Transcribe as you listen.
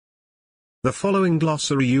The following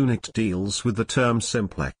glossary unit deals with the term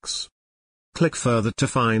simplex. Click further to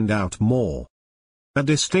find out more. A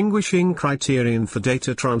distinguishing criterion for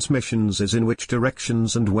data transmissions is in which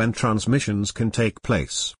directions and when transmissions can take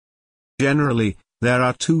place. Generally, there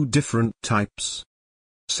are two different types: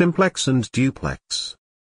 simplex and duplex.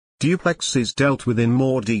 Duplex is dealt with in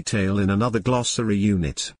more detail in another glossary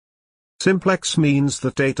unit. Simplex means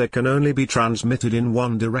that data can only be transmitted in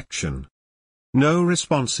one direction. No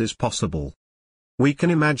response is possible. We can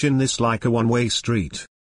imagine this like a one-way street.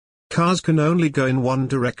 Cars can only go in one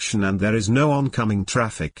direction and there is no oncoming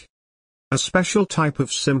traffic. A special type of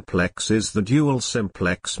simplex is the dual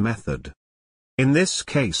simplex method. In this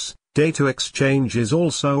case, data exchange is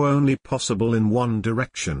also only possible in one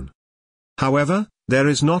direction. However, there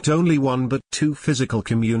is not only one but two physical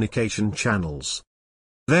communication channels.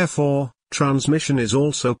 Therefore, transmission is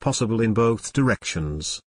also possible in both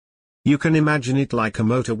directions. You can imagine it like a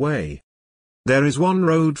motorway. There is one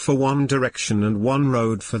road for one direction and one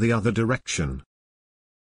road for the other direction.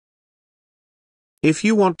 If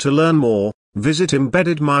you want to learn more, visit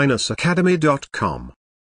embedded-academy.com.